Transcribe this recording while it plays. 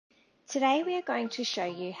Today we are going to show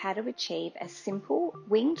you how to achieve a simple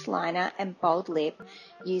winged liner and bold lip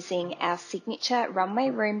using our signature Runway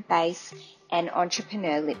Room base and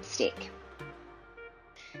Entrepreneur lipstick.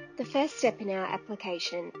 The first step in our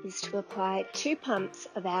application is to apply 2 pumps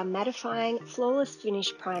of our mattifying Flawless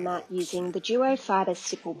Finish Primer using the Duo Fibre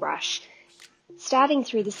Stipple brush, starting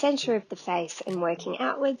through the centre of the face and working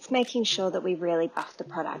outwards, making sure that we really buff the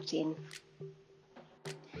product in.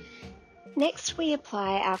 Next, we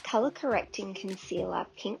apply our colour correcting concealer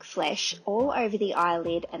Pink Flesh all over the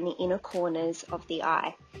eyelid and the inner corners of the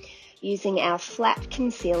eye using our flat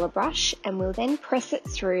concealer brush, and we'll then press it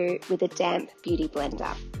through with a damp beauty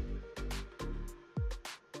blender.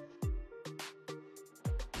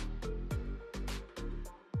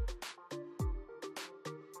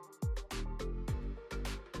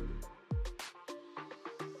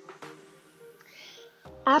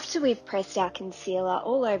 After we've pressed our concealer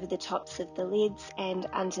all over the tops of the lids and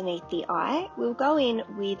underneath the eye, we'll go in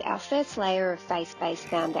with our first layer of face-based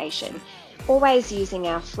foundation, always using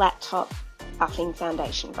our flat top buffing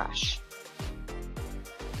foundation brush.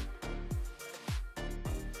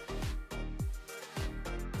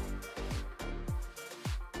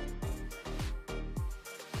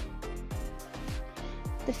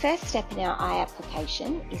 The first step in our eye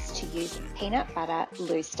application is to use peanut butter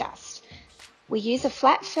loose dust. We use a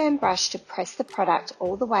flat firm brush to press the product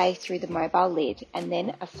all the way through the mobile lid, and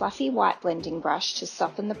then a fluffy white blending brush to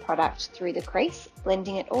soften the product through the crease,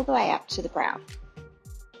 blending it all the way up to the brow.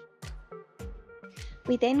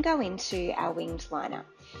 We then go into our winged liner.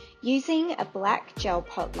 Using a black gel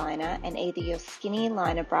pot liner and either your skinny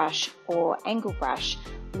liner brush or angle brush,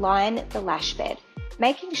 line the lash bed,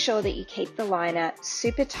 making sure that you keep the liner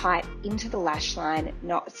super tight into the lash line,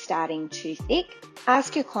 not starting too thick.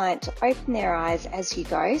 Ask your client to open their eyes as you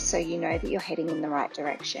go so you know that you're heading in the right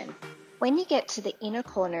direction. When you get to the inner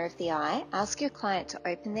corner of the eye, ask your client to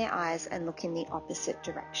open their eyes and look in the opposite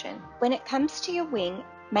direction. When it comes to your wing,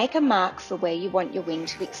 make a mark for where you want your wing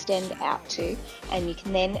to extend out to, and you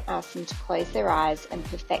can then ask them to close their eyes and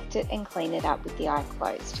perfect it and clean it up with the eye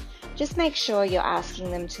closed. Just make sure you're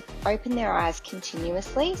asking them to open their eyes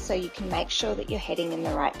continuously so you can make sure that you're heading in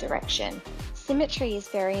the right direction. Symmetry is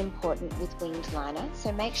very important with winged liner,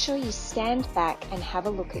 so make sure you stand back and have a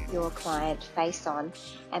look at your client face on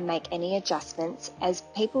and make any adjustments. As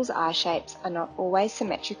people's eye shapes are not always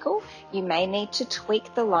symmetrical, you may need to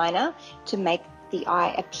tweak the liner to make the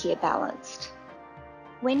eye appear balanced.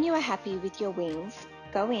 When you are happy with your wings,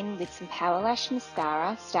 go in with some Power Lash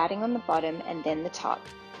mascara, starting on the bottom and then the top.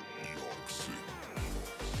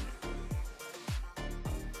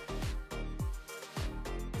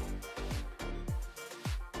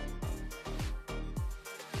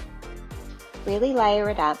 Really layer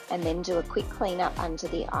it up and then do a quick clean up under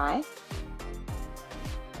the eye.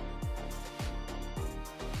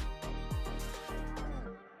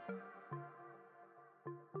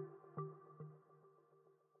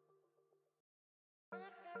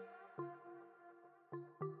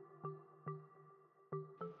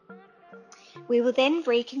 We will then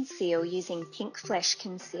reconceal using Pink Flesh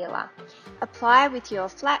concealer. Apply with your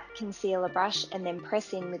flat concealer brush and then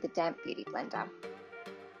press in with a damp beauty blender.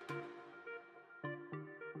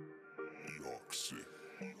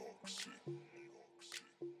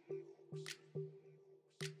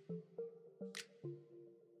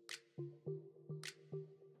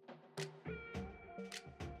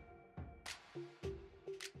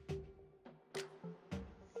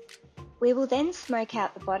 We will then smoke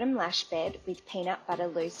out the bottom lash bed with peanut butter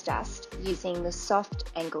loose dust using the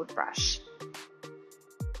soft angled brush.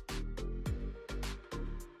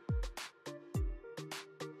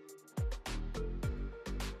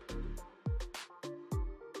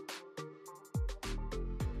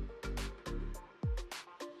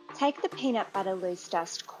 Take the peanut butter loose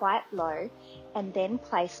dust quite low and then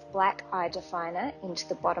place black eye definer into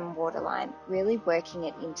the bottom waterline, really working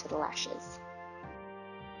it into the lashes.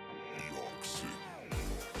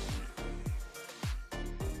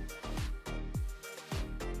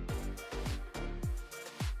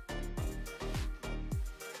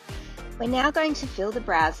 We're now going to fill the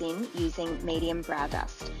brows in using medium brow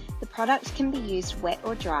dust. The product can be used wet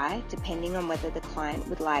or dry, depending on whether the client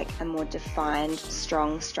would like a more defined,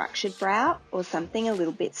 strong, structured brow or something a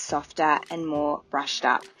little bit softer and more brushed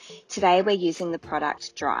up. Today we're using the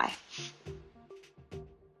product dry.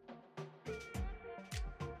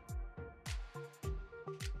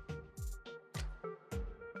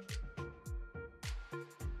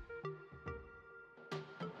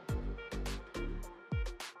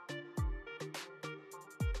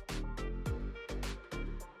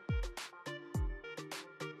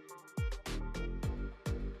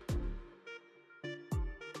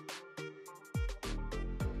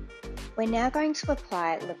 We're now going to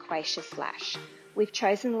apply loquacious lash. We've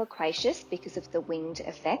chosen loquacious because of the winged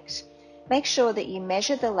effect. Make sure that you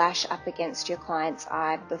measure the lash up against your client's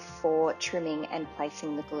eye before trimming and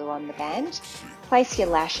placing the glue on the band. Place your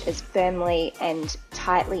lash as firmly and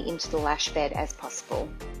tightly into the lash bed as possible.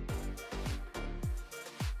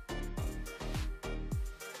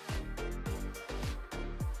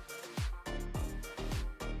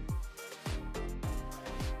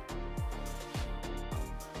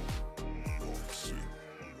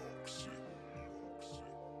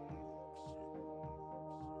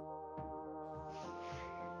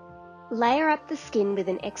 Layer up the skin with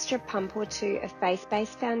an extra pump or two of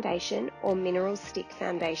base-based foundation or mineral stick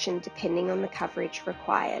foundation depending on the coverage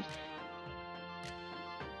required.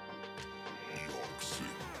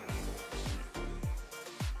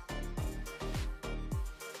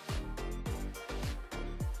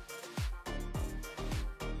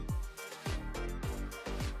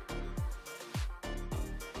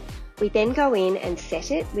 We then go in and set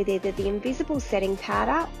it with either the invisible setting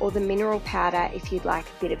powder or the mineral powder if you'd like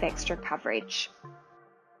a bit of extra coverage.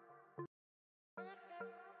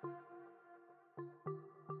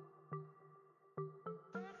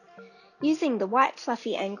 Using the white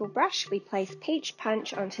fluffy angle brush, we place peach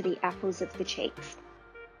punch onto the apples of the cheeks.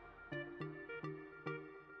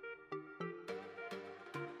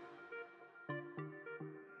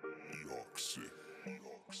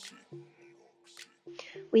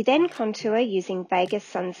 We then contour using Vegas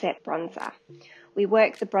Sunset Bronzer. We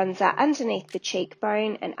work the bronzer underneath the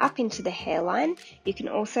cheekbone and up into the hairline. You can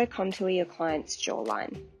also contour your client's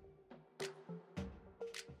jawline.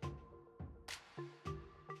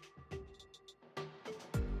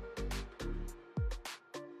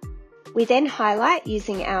 We then highlight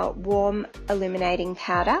using our warm illuminating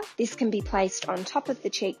powder. This can be placed on top of the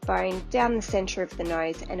cheekbone, down the centre of the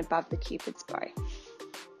nose and above the cupid's bow.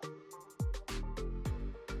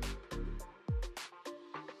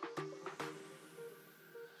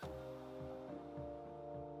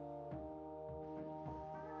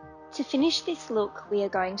 To finish this look, we are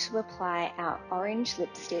going to apply our orange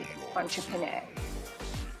lipstick Entrepreneur.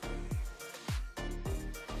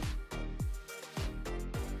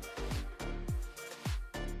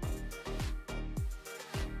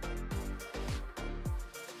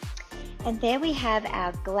 And there we have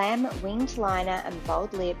our glam winged liner and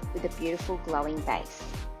bold lip with a beautiful glowing base.